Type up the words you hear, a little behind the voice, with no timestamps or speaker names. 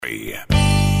Country.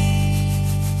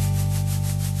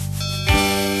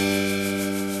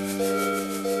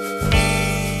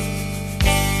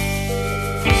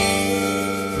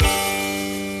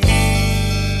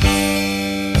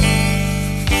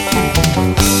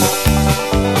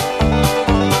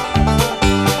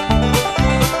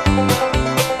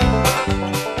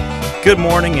 Good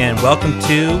morning and welcome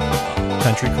to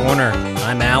Country Corner.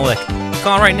 I'm Alec.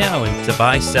 Call right now to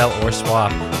buy, sell, or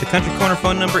swap. The Country Corner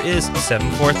phone number is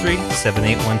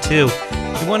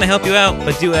 743-7812. We want to help you out,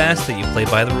 but do ask that you play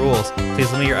by the rules.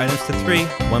 Please limit your items to 3,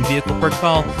 1 vehicle per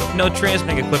call, no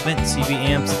transmitting equipment, CV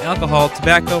amps, alcohol,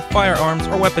 tobacco, firearms,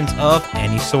 or weapons of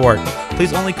any sort.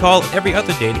 Please only call every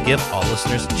other day to give all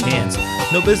listeners a chance.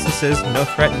 No businesses, no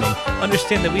threatening.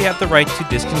 Understand that we have the right to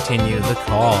discontinue the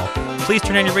call. Please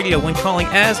turn on your radio when calling,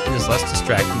 as it is less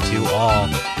distracting to all.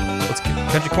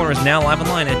 Country Corner is now live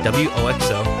online at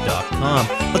WOXO.com.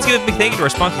 Let's give a big thank you to our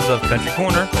sponsors of Country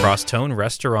Corner, Crosstone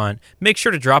Restaurant. Make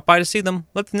sure to drop by to see them.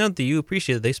 Let them know that you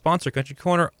appreciate that they sponsor Country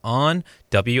Corner on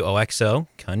WOXO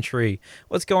Country.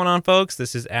 What's going on, folks?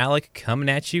 This is Alec coming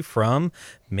at you from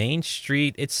Main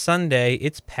Street. It's Sunday.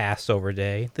 It's Passover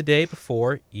Day, the day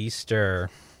before Easter.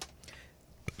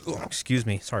 Excuse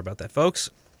me. Sorry about that, folks.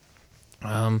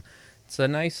 It's a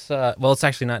nice, well, it's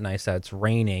actually not nice. It's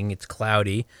raining. It's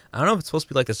cloudy. I don't know if it's supposed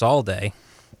to be like this all day,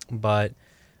 but,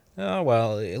 oh,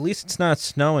 well, at least it's not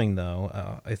snowing,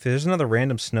 though. If there's another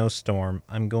random snowstorm,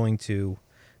 I'm going to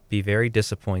be very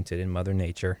disappointed in Mother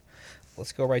Nature.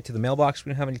 Let's go right to the mailbox.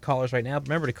 We don't have any callers right now. But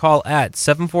remember to call at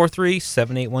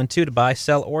 743-7812 to buy,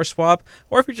 sell, or swap.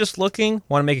 Or if you're just looking,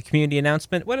 want to make a community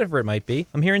announcement, whatever it might be,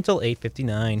 I'm here until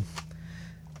 8:59.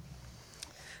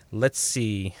 Let's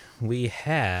see. We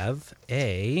have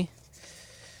a...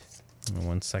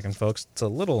 One second, folks. It's a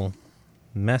little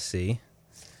messy.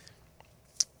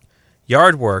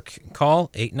 Yard work. Call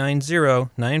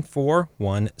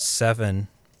 890-9417.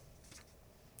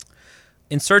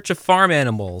 In search of farm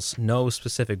animals, no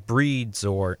specific breeds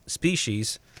or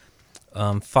species,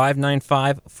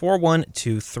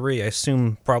 595-4123. I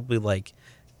assume probably like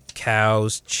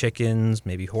cows, chickens,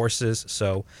 maybe horses.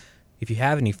 So if you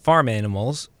have any farm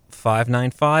animals,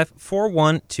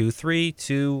 595-4123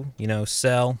 to,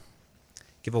 sell,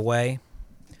 give away.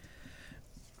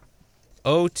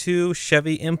 02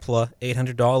 Chevy Impala,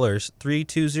 $800,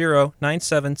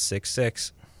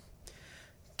 320-9766.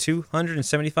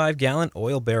 275-gallon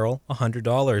oil barrel,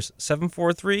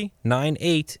 $100,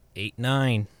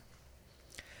 743-9889.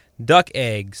 Duck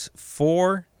eggs,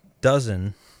 4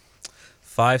 dozen,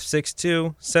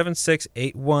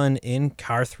 562-7681 in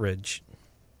Carthage.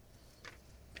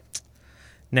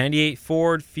 98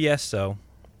 Ford Fiesta,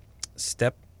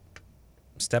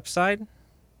 Stepside?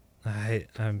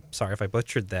 I'm sorry if I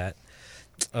butchered that.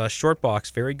 Short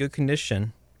box, very good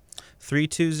condition.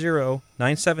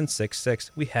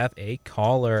 320-9766. We have a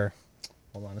caller.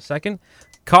 Hold on a second.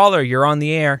 Caller, you're on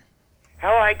the air.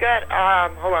 Hello, I got,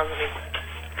 hold on, let me...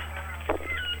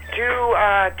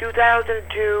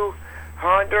 2002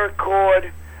 Honda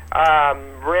Accord,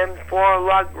 rims,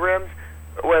 4-lug rims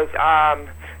with,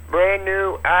 brand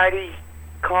new Audi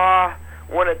car,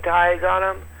 one of the tires on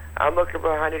them. I'm looking for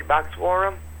 $100 for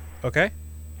them. Okay.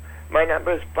 My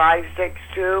number is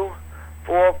 562-4457.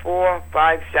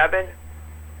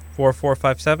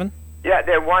 4457? Yeah,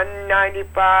 they're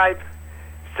 195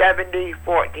 70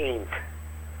 14th.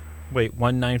 Wait,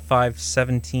 195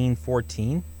 17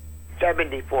 14?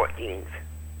 70 14th.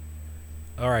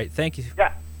 All right, thank you.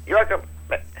 Yeah, you're welcome.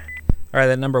 All right,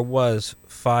 that number was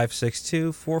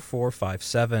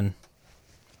 562-4457.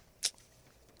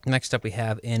 Next up we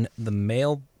have in the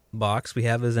mailbox, we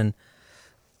have is in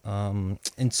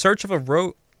search of a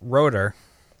rotor,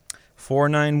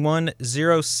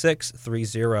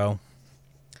 491-0630.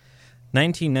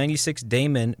 1996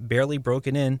 Damon, barely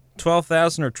broken in,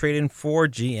 12,000 or trade in for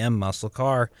GM muscle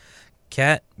car.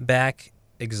 Cat back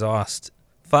exhaust,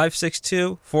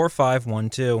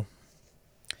 562-4512.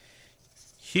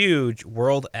 Huge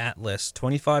World Atlas,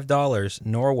 $25,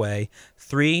 Norway,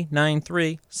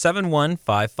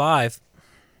 393-7155.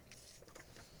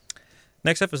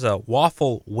 Next up is a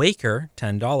Waffle Waker,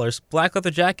 $10, black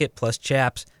leather jacket plus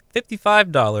chaps,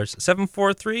 $55,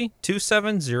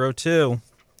 743-2702.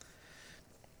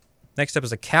 Next up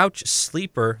is a couch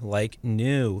sleeper like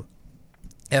new,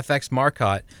 FX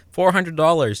Marcotte,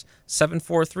 $400,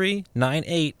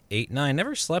 743-9889.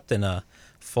 Never slept in a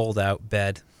fold-out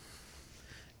bed.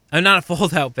 I'm not a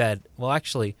fold-out bed. Well,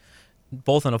 actually,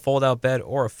 both in a fold-out bed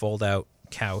or a fold-out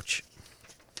couch.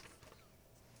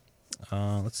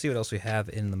 Let's see what else we have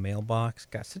in the mailbox.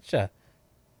 Got such a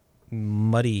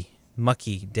mucky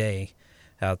day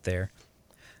out there.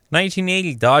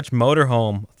 1980 Dodge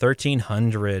Motorhome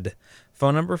 1300.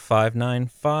 Phone number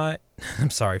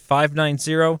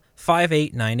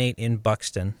 590-5898 in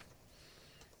Buxton.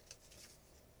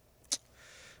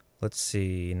 Let's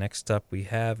see. Next up we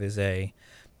have is the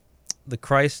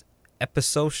Christ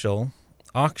Episocial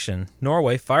Auction.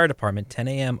 Norway Fire Department, 10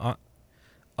 a.m.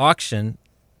 Auction,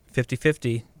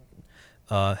 50-50,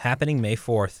 happening May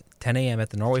 4th, 10 a.m. at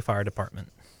the Norway Fire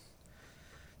Department.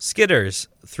 Skidders,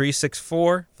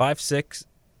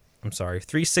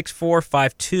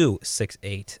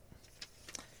 364-5268.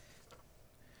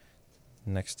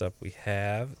 Next up we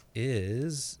have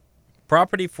is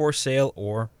property for sale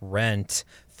or rent,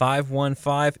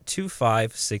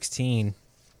 515-2516.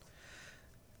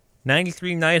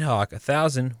 93 Nighthawk,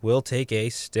 1,000 will take a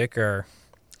sticker.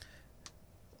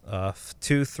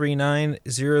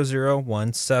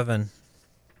 239-0017.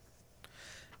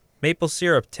 Maple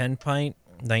syrup, 10 pint,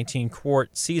 19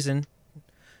 quart, season,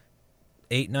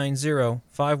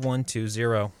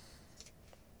 890-5120.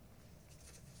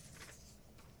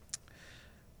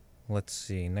 Let's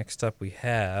see. Next up we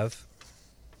have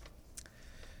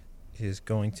is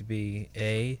going to be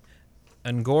a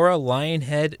Angora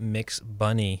Lionhead Mix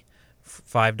Bunny,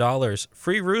 $5.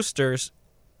 Free roosters.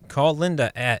 Call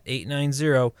Linda at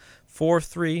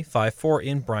 890-4354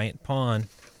 in Bryant Pond.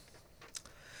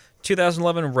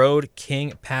 2011 Road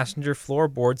King passenger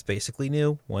floorboards, basically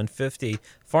new, $150.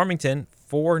 Farmington,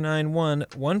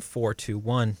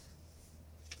 491-1421.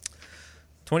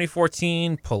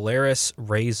 2014 Polaris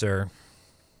Razor,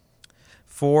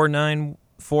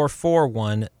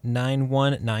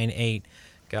 441-9198.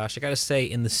 Gosh, I gotta say,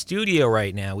 in the studio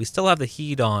right now, we still have the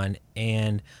heat on,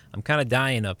 and I'm kind of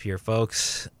dying up here,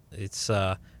 folks. It's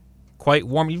quite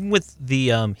warm, even with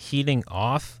the heating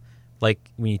off,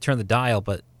 like when you turn the dial,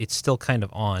 but it's still kind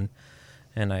of on.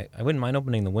 And I wouldn't mind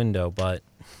opening the window, but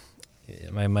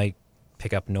I might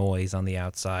pick up noise on the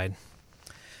outside.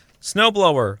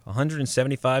 Snowblower,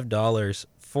 $175,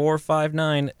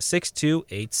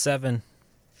 459-6287.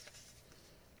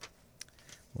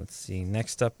 Let's see,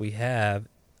 next up we have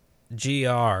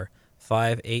GR,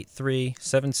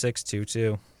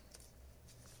 583-7622.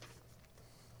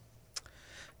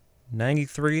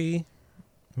 93,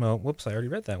 well, whoops, I already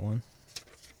read that one.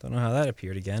 Don't know how that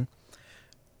appeared again.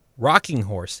 Rocking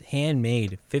Horse,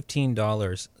 handmade, $15,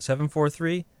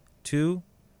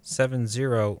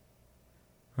 743-270.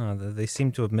 They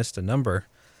seem to have missed a number.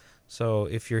 So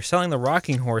if you're selling the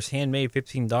Rocking Horse handmade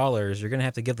 $15, you're going to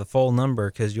have to give the full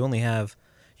number because you're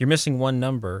missing one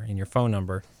number in your phone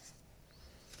number.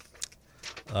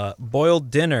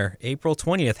 Boiled Dinner, April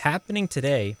 20th, happening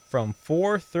today from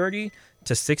 4:30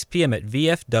 to 6 p.m. at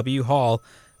VFW Hall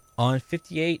on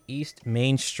 58 East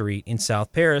Main Street in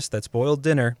South Paris. That's Boiled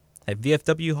Dinner at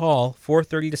VFW Hall,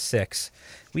 4:30 to 6.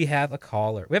 We have a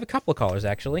caller. We have a couple of callers,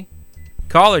 actually.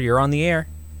 Caller, you're on the air.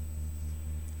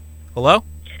 Hello?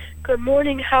 Good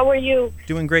morning. How are you?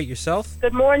 Doing great. Yourself?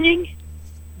 Good morning.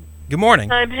 Good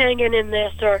morning. I'm hanging in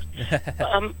there, sir.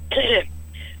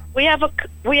 We have a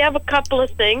couple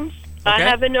of things. Okay. I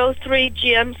have an 03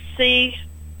 GMC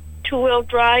two-wheel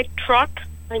drive truck.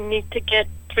 I need to get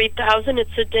 $3,000.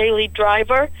 It's a daily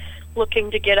driver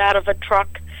looking to get out of a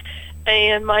truck.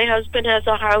 And my husband has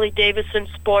a Harley-Davidson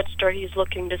Sportster he's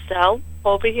looking to sell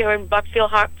over here in Buckfield,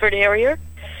 Hartford area.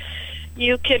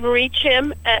 You can reach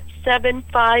him at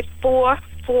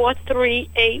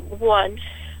 754-4381.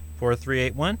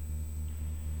 4381?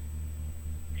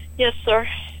 Yes, sir.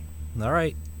 All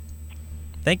right.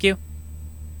 Thank you.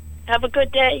 Have a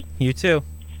good day. You too. All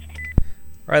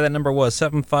right, that number was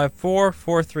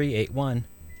 754-4381.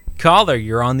 Caller,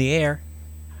 you're on the air.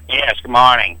 Yes, good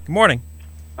morning. Good morning.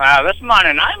 This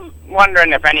morning, I'm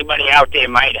wondering if anybody out there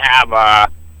might have a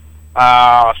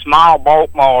small boat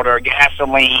motor,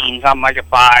 gasoline, something like a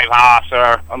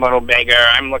 5-horse, a little bigger.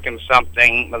 I'm looking for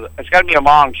something. It's got to be a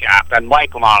long shaft. I'd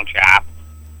like a long shaft.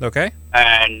 Okay.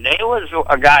 And there was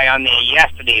a guy on there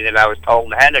yesterday that I was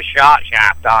told had a short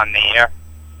shaft on there.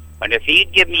 But if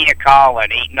he'd give me a call at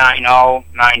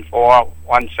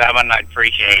 890-9417, I'd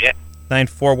appreciate it.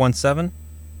 9417?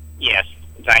 Yes,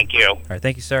 thank you. All right,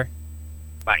 thank you, sir.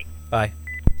 Bye. Bye.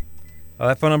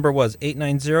 That phone number was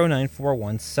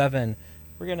 890-9417.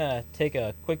 We're going to take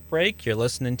a quick break. You're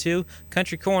listening to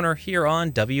Country Corner here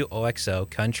on WOXO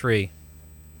Country.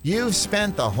 You've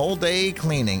spent the whole day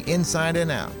cleaning inside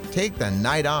and out. Take the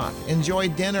night off. Enjoy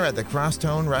dinner at the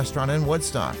Crosstone Restaurant in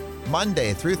Woodstock.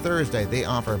 Monday through Thursday, they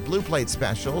offer Blue Plate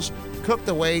specials cooked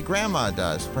the way Grandma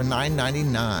does for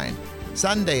 $9.99.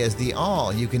 Sunday is the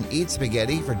all-you-can-eat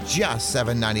spaghetti for just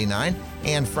 $7.99.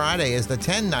 And Friday is the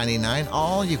 $10.99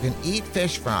 all-you-can-eat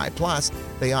fish fry. Plus,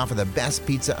 they offer the best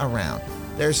pizza around.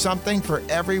 There's something for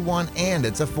everyone, and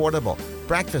it's affordable.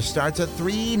 Breakfast starts at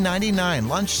 $3.99,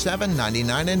 lunch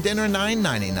 $7.99, and dinner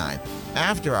 $9.99.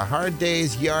 After a hard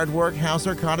day's yard work, house,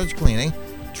 or cottage cleaning,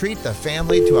 treat the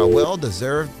family to a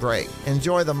well-deserved break.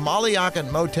 Enjoy the Mollyoccat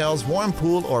Motel's warm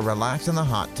pool or relax in the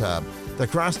hot tub. The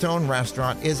Crosstone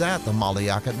Restaurant is at the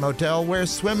Mollyoccat Motel, where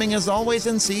swimming is always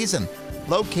in season.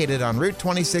 Located on Route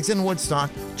 26 in Woodstock,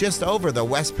 just over the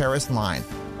West Paris line.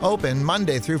 Open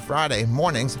Monday through Friday,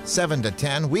 mornings 7 to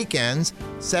 10, weekends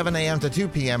 7 a.m. to 2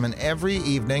 p.m., and every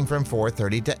evening from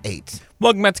 4:30 to 8.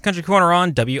 Welcome back to Country Corner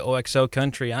on WOXO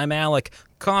Country. I'm Alec.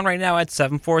 Call in right now at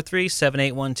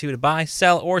 743-7812 to buy,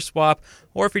 sell, or swap,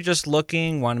 or if you're just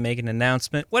looking, want to make an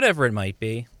announcement, whatever it might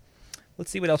be.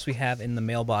 Let's see what else we have in the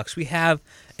mailbox. We have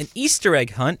an Easter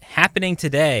egg hunt happening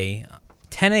today,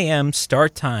 10 a.m.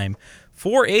 start time.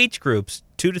 4 age groups,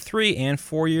 2 to 3 and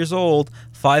 4 years old,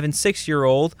 5 and 6 year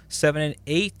old, 7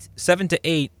 to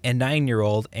 8 and 9 year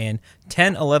old, and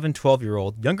 10, 11, 12 year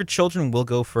old. Younger children will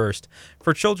go first.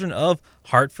 For children of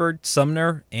Hartford,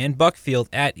 Sumner, and Buckfield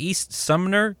at East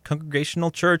Sumner Congregational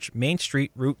Church, Main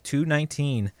Street, Route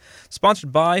 219.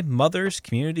 Sponsored by Mothers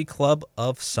Community Club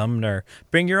of Sumner.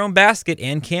 Bring your own basket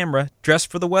and camera. Dress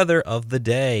for the weather of the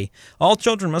day. All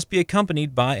children must be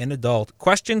accompanied by an adult.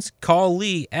 Questions? Call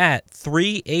Lee at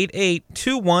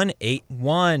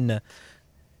 388-2181.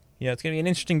 Yeah, it's going to be an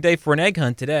interesting day for an egg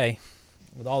hunt today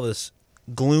with all this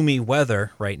gloomy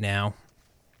weather right now.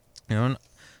 You know,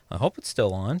 I hope it's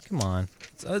still on. Come on.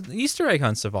 Easter egg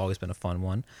hunts have always been a fun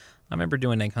one. I remember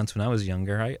doing egg hunts when I was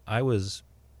younger. I was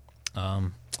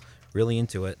really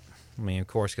into it. I mean, of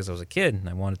course, because I was a kid and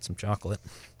I wanted some chocolate.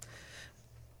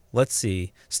 Let's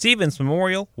see. Stevens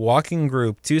Memorial Walking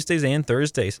Group, Tuesdays and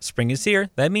Thursdays. Spring is here.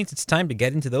 That means it's time to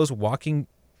get into those walking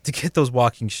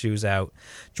shoes out.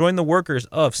 Join the workers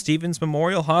of Stevens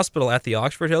Memorial Hospital at the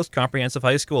Oxford Hills Comprehensive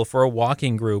High School for a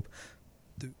walking group.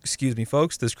 Excuse me,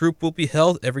 folks. This group will be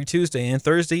held every Tuesday and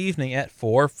Thursday evening at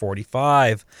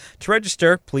 4:45. To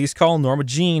register, please call Norma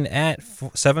Jean at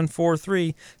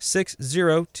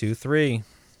 743-6023.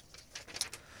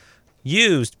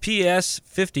 Used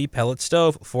PS50 pellet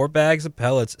stove, 4 bags of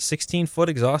pellets, 16-foot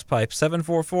exhaust pipe,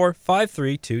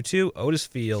 744-5322, Otis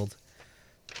Field.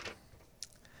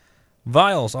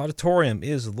 Viles Auditorium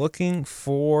is looking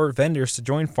for vendors to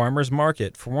join Farmers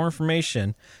Market. For more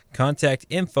information, contact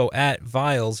info at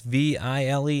Viles,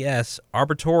 V-I-L-E-S,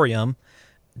 arboretum.org.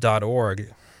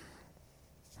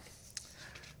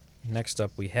 Next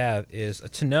up we have is a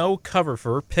tonneau cover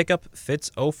for pickup, fits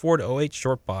 04 to 08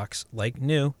 short box, like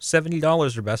new,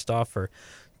 $70 or best offer.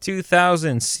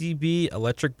 2000 CB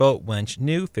electric boat winch,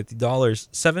 new, $50,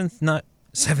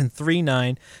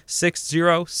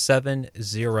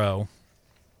 739-6070.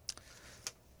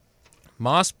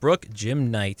 Moss Brook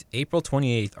Gym Night, April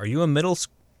 28th. Are you a middle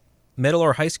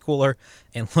or high schooler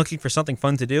and looking for something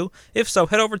fun to do? If so,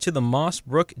 head over to the Moss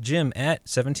Brook Gym at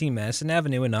 17 Madison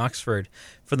Avenue in Oxford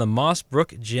for the Moss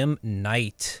Brook Gym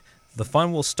Night. The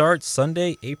fun will start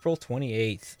Sunday, April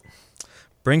 28th.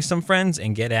 Bring some friends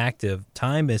and get active.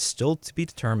 Time is still to be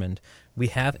determined. We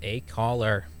have a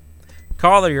caller.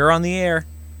 Caller, you're on the air.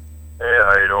 Hey,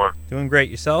 how you doing? Doing great.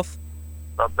 Yourself?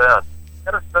 Not bad.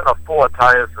 Got a set of 4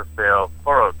 tires for sale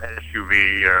for an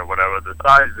SUV or whatever. The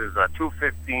size is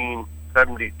 215,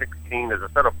 70, 16. There's a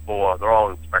set of 4. They're all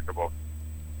inspectable.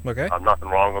 Okay. Nothing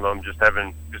wrong with them. Just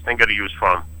didn't get a use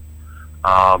from.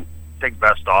 Take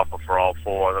best offer for all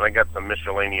 4. Then I got some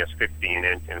miscellaneous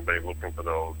 15-inch. Anybody looking for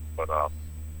those? But you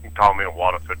can call me at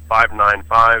Waterford,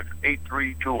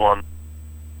 595-8321.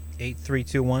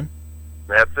 8321.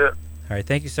 That's it. All right.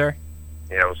 Thank you, sir.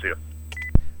 Yeah, we'll see you.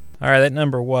 All right, that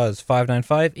number was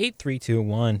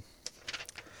 595-8321.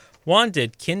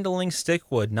 Wanted kindling stick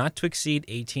wood not to exceed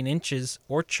 18 inches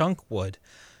or chunk wood.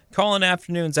 Call in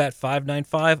afternoons at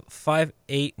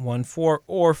 595-5814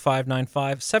 or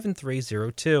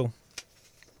 595-7302.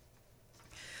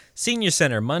 Senior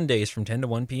Center, Mondays from 10 to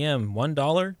 1 p.m.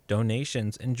 $1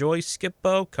 donations. Enjoy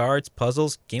Skip-Bo, cards,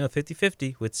 puzzles, game of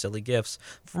 50-50 with silly gifts.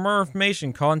 For more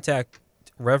information, contact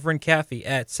Reverend Caffey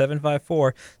at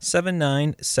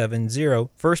 754-7970,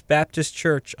 First Baptist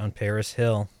Church on Paris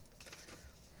Hill.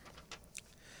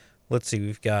 Let's see,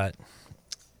 we've got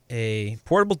a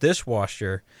portable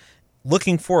dishwasher.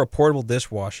 Looking for a portable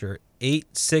dishwasher,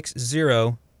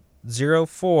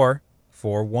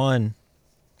 860-0441.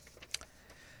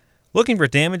 Looking for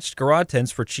damaged garage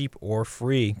tents for cheap or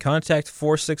free. Contact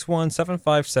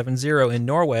 461-7570 in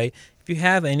Norway if you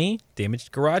have any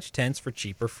damaged garage tents for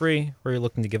cheap or free, or you're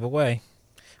looking to give away.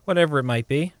 Whatever it might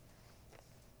be.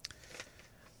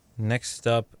 Next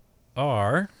up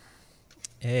are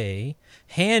a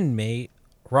handmade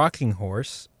rocking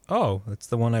horse Oh, that's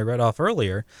the one I read off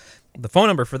earlier. The phone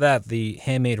number for that, the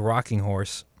handmade rocking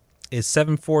horse, is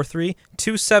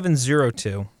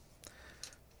 743-2702.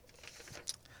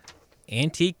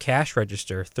 Antique cash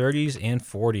register, 30s and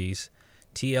 40s.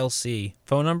 TLC.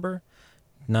 Phone number,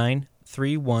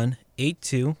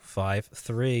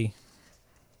 931-8253.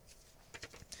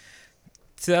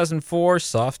 2004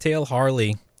 Softail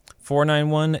Harley,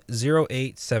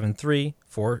 491-0873,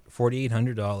 for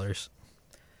 $4,800.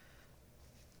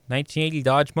 1980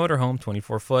 Dodge Motorhome,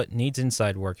 24-foot, needs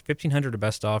inside work, $1,500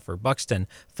 best offer. Buxton,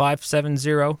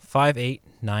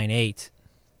 570-5898.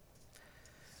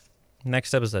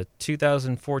 Next up is a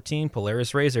 2014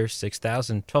 Polaris RZR,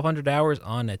 6,000, 1,200 hours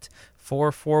on it,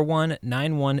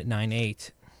 441-9198.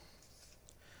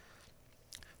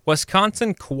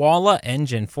 Wisconsin Koala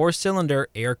engine, 4-cylinder,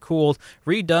 air-cooled,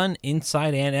 redone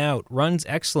inside and out, runs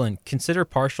excellent. Consider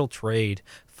partial trade.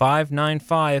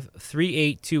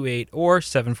 595-3828 or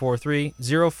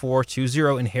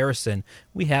 743-0420 in Harrison.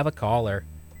 We have a caller.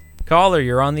 Caller,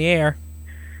 you're on the air.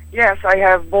 Yes, I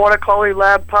have Border Collie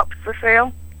Lab pups for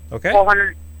sale. Okay.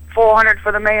 400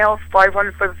 for the males,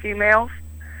 500 for the females.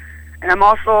 And I'm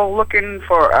also looking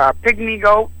for a pygmy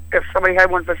goat, if somebody had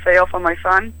one for sale for my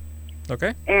son.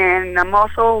 Okay. And I'm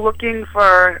also looking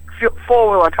for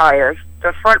four-wheeler tires.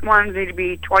 The front ones need to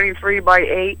be 23 by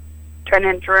 8,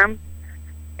 10-inch rim.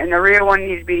 And the rear one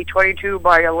needs to be 22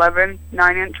 by 11,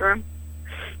 9-inch rim.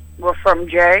 We're from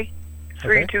Jay,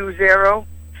 320-1349.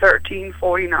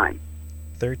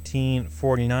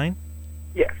 1349?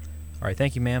 Yes. All right,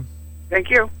 thank you, ma'am. Thank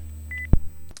you. All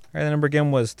right, the number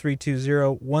again was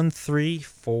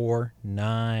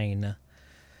 320-1349.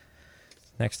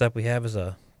 Next up we have is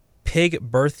a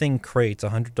pig birthing crate,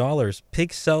 $100.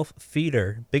 Pig self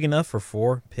feeder, big enough for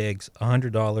 4 pigs,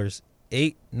 $100.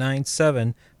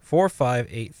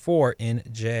 897-4584 in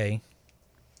J.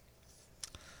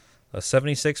 A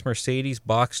 76 Mercedes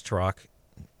box truck,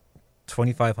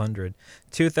 $2,500.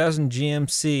 2000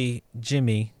 GMC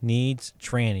Jimmy needs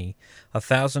tranny,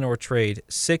 1,000 or trade.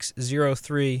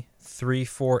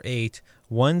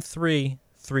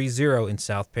 603-348-1330 in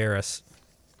South Paris.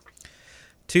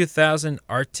 2000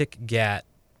 Arctic Gat,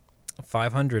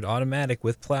 500 automatic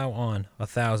with plow on,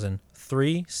 1,000.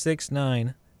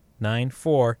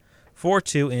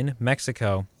 3699442 in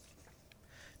Mexico.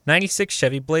 96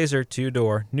 Chevy Blazer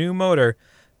 2-door, new motor,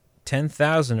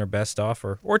 10,000 or best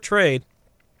offer or trade.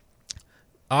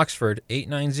 Oxford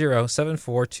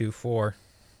 890-7424.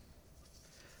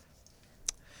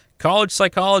 College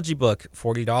psychology book,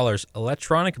 $40.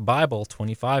 Electronic Bible,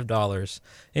 $25.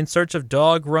 In Search of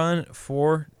Dog Run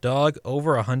for dog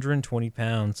over 120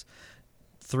 pounds.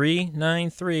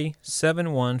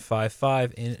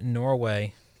 393-7155 in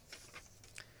Norway.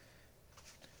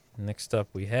 Next up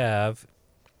we have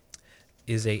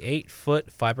is a 8-foot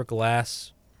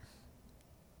fiberglass.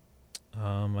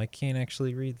 I can't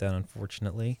actually read that,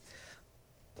 unfortunately.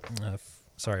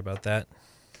 Sorry about that.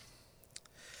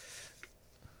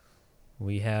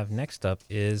 We have next up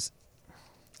is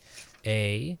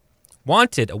a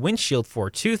Wanted, a windshield for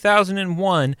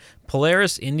 2001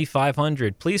 Polaris Indy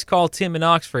 500. Please call Tim in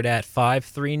Oxford at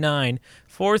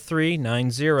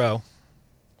 539-4390.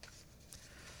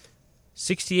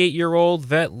 68-year-old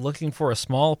vet looking for a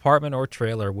small apartment or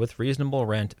trailer with reasonable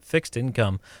rent, fixed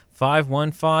income.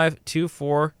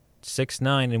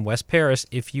 515-2469 in West Paris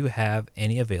if you have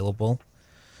any available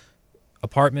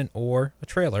apartment or a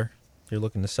trailer you're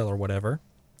looking to sell or whatever,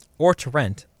 or to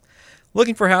rent.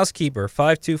 Looking for housekeeper,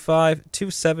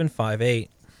 525-2758.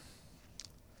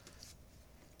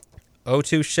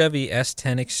 02 Chevy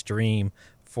S10 Extreme,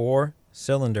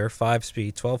 4-cylinder,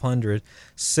 5-speed, 1200,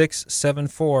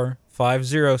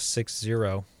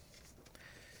 674-5060.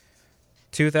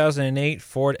 2008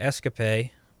 Ford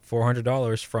Escape,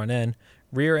 $400 front end,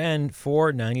 rear end,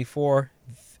 $494,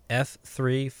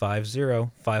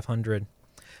 F350, 500,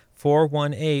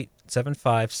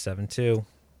 418-7572.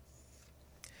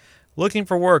 Looking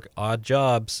for work, odd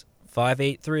jobs,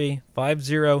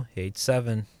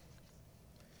 583-5087.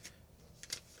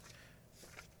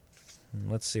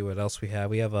 Let's see what else we have.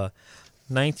 We have a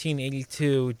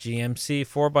 1982 GMC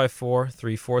 4x4,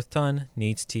 3/4 ton,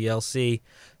 needs TLC,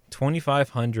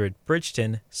 2,500.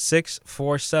 Bridgeton,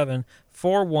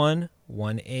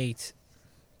 647-4118.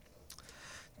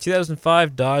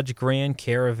 2005 Dodge Grand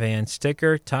Caravan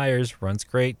sticker, tires, runs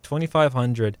great,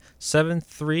 2,500.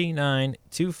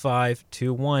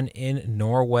 739-2521 in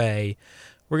Norway.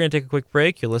 We're going to take a quick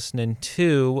break. You're listening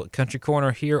to Country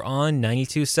Corner here on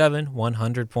 92.7,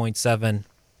 100.7.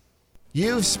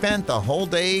 You've spent the whole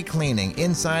day cleaning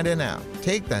inside and out.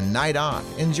 Take the night off.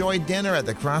 Enjoy dinner at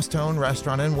the Crosstone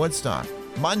Restaurant in Woodstock.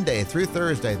 Monday through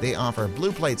Thursday, they offer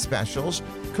Blue Plate specials,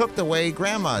 cooked the way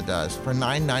Grandma does for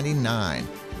 $9.99.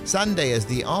 Sunday is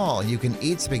the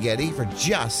all-you-can-eat spaghetti for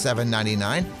just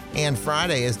 $7.99, and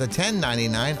Friday is the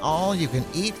 $10.99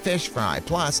 all-you-can-eat fish fry.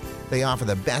 Plus, they offer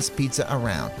the best pizza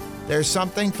around. There's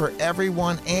something for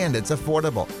everyone, and it's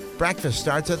affordable. Breakfast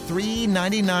starts at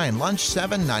 $3.99, lunch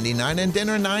 $7.99, and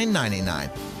dinner $9.99.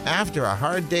 After a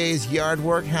hard day's yard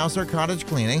work, house, or cottage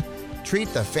cleaning, treat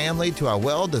the family to a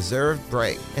well-deserved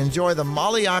break. Enjoy the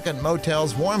Mollyoccat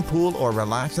Motel's warm pool or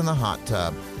relax in the hot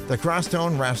tub. The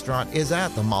Crosstone Restaurant is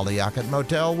at the Mollyoccat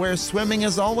Motel, where swimming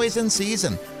is always in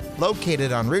season.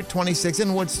 Located on Route 26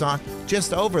 in Woodstock,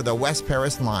 just over the West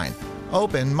Paris line.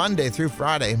 Open Monday through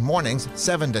Friday, mornings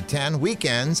 7 to 10,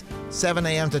 weekends 7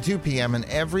 a.m. to 2 p.m., and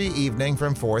every evening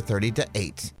from 4:30 to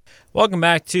 8. Welcome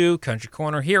back to Country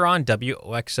Corner here on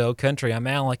WOXO Country. I'm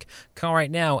Alec. Call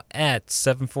right now at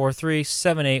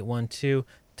 743-7812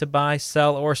 to buy,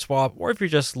 sell, or swap, or if you're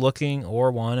just looking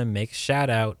or want to make a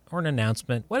shout-out or an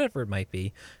announcement, whatever it might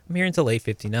be. I'm here until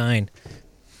 8:59.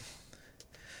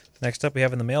 Next up we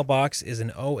have in the mailbox is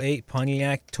an 08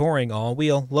 Pontiac Touring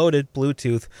all-wheel, loaded,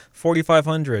 Bluetooth,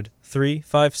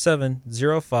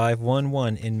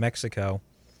 4500-357-0511 in Mexico.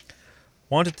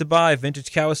 Wanted to buy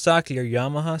vintage Kawasaki or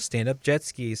Yamaha stand-up jet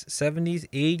skis, 70s,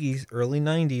 80s, early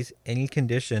 90s, any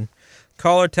condition.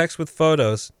 Call or text with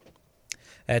photos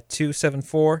at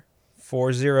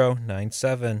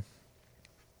 274-4097.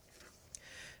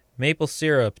 Maple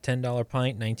syrup, $10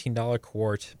 pint, $19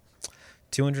 quart.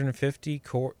 250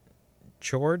 chord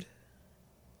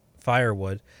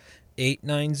firewood,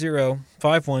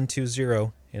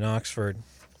 890-5120 in Oxford.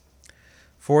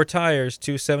 4 tires,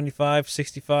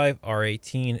 275/65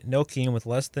 R18, no keen with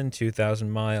less than 2,000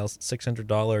 miles,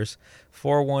 $600,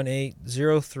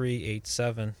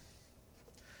 418-0387.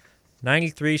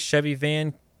 93 Chevy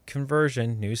van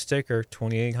conversion, new sticker,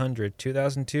 2800.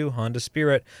 2002 Honda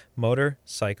Spirit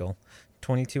motorcycle,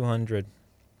 2200.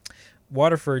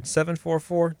 Waterford,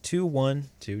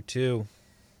 744-2122.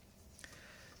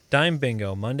 Dime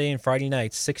Bingo, Monday and Friday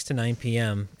nights, 6 to 9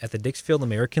 p.m. at the Dixfield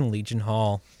American Legion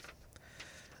Hall.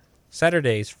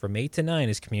 Saturdays from 8 to 9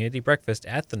 is community breakfast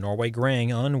at the Norway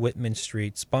Grang on Whitman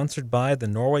Street, sponsored by the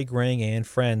Norway Grang and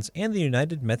Friends and the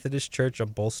United Methodist Church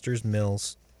of Bolsters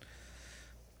Mills.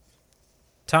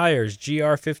 Tires,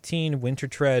 GR15 Winter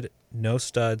Tread, no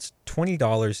studs,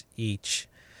 $20 each.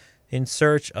 In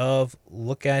search of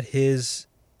look at his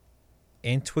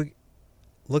Antigest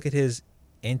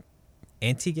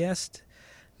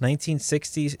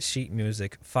 1960s sheet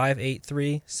music,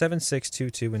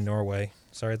 583-7622 in Norway.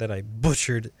 Sorry that I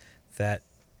butchered that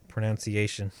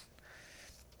pronunciation.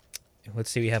 Let's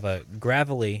see, we have a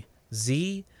Gravelly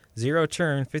Z zero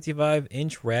turn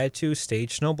 55-inch Rad 2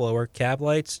 stage snowblower, cab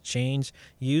lights, chains,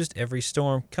 used every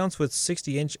storm, comes with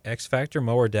 60-inch X-Factor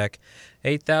mower deck,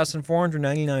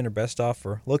 $8,499 or best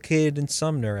offer, located in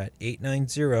Sumner at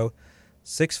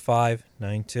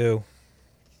 890-6592.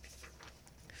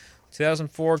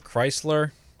 2004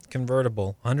 Chrysler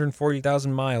convertible,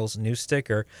 140,000 miles, new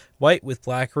sticker, white with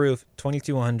black roof,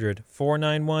 2200,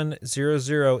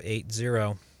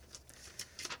 491-0080.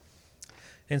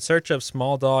 In search of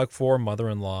small dog for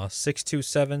mother-in-law,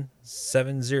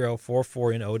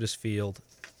 627-7044 in Otis Field.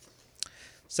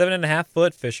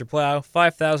 7.5-foot Fisher plow,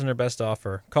 $5,000 or best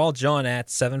offer. Call John at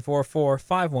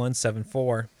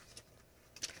 744-5174.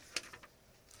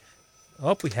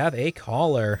 Oh, we have a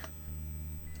caller.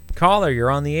 Caller,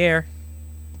 you're on the air.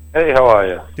 Hey, how are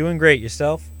you? Doing great.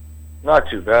 Yourself? Not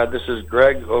too bad. This is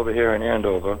Greg over here in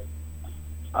Andover.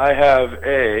 I have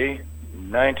a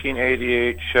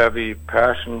 1988 Chevy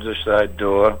passenger side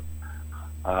door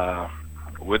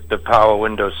with the power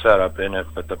window setup in it,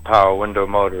 but the power window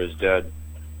motor is dead.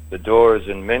 The door is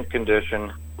in mint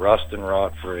condition, rust and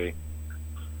rot free.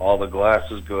 All the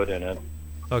glass is good in it.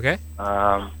 Okay.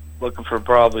 Looking for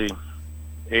probably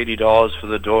 $80 for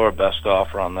the door, best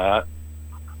offer on that.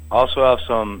 Also have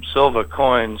some silver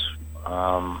coins,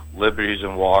 Liberties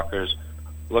and Walkers.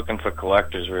 Looking for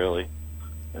collectors, really,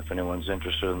 if anyone's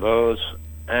interested in those.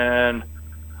 And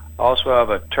also have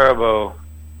a turbo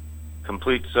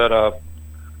complete setup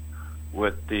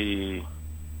with the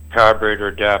carburetor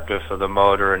adapter for the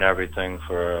motor and everything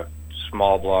for a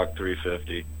small block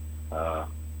 350.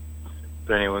 If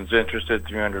anyone's interested,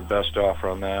 300 best offer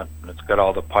on that. And it's got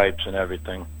all the pipes and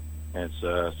everything. And it's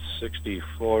a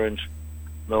 64-inch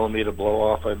millimeter blow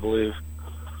off, I believe.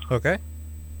 Okay.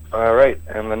 All right,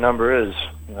 and the number is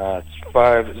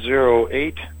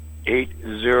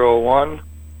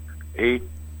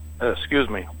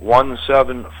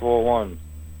 508-801-1741.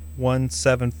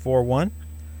 1741.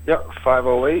 Yep,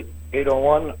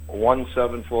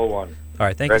 508-801-1741. All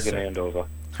right, thank Greg you, in sir. Andover. All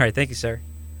right, thank you, sir.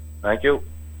 Thank you. All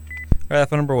right, that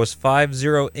phone number was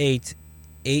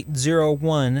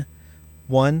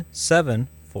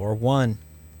 508-801-1741.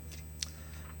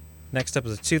 Next up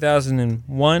is a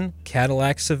 2001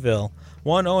 Cadillac Seville.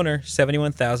 One owner,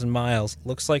 71,000 miles.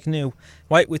 Looks like new.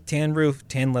 White with tan roof,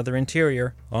 tan leather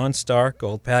interior. OnStar,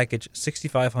 gold package,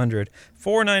 $6,500.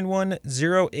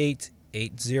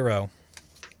 491-0880.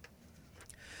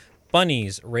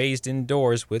 Bunnies raised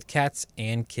indoors with cats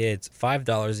and kids.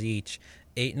 $5 each.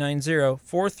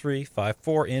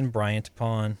 890-4354 in Bryant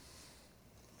Pond.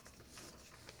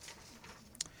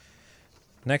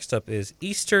 Next up is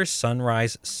Easter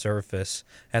Sunrise Service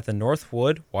at the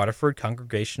Northwood Waterford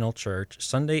Congregational Church,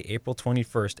 Sunday, April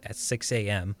 21st at 6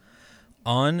 a.m.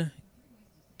 on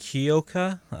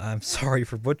Keokuk, I'm sorry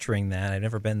for butchering that, I've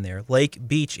never been there, Lake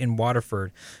Beach in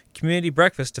Waterford. Community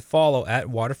breakfast to follow at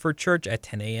Waterford Church at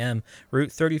 10 a.m.,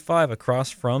 Route 35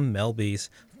 across from Melby's.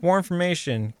 For more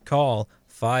information, call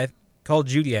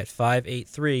Judy at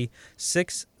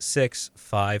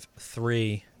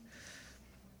 583-6653.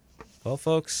 Well,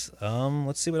 folks,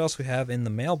 let's see what else we have in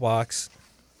the mailbox.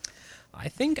 I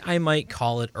think I might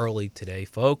call it early today,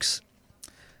 folks.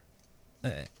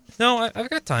 No, I've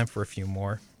got time for a few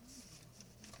more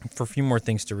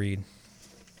things to read.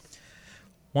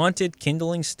 Wanted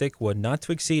kindling stick wood not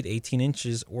to exceed 18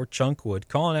 inches or chunk wood.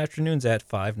 Call in afternoons at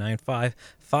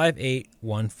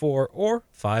 595-5814 or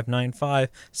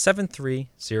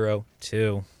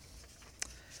 595-7302.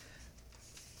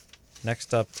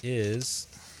 Next up is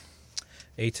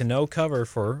a tonneau cover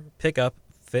for pickup.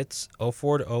 Fits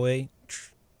 04 to 08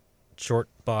 short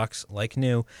box like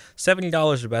new.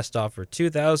 $70 or best offer.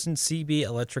 2000 CB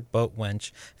electric boat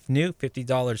winch. New $50.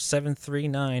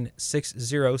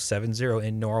 739-6070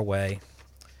 in Norway.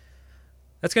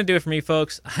 That's going to do it for me,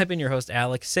 folks. I've been your host,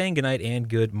 Alex, saying goodnight and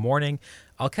good morning.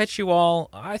 I'll catch you all,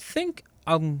 I think,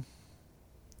 I don't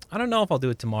know if I'll do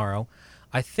it tomorrow.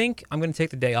 I think I'm going to take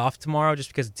the day off tomorrow just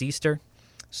because it's Easter.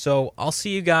 So I'll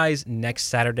see you guys next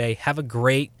Saturday. Have a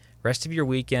great rest of your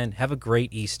weekend. Have a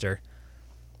great Easter.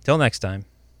 Till next time.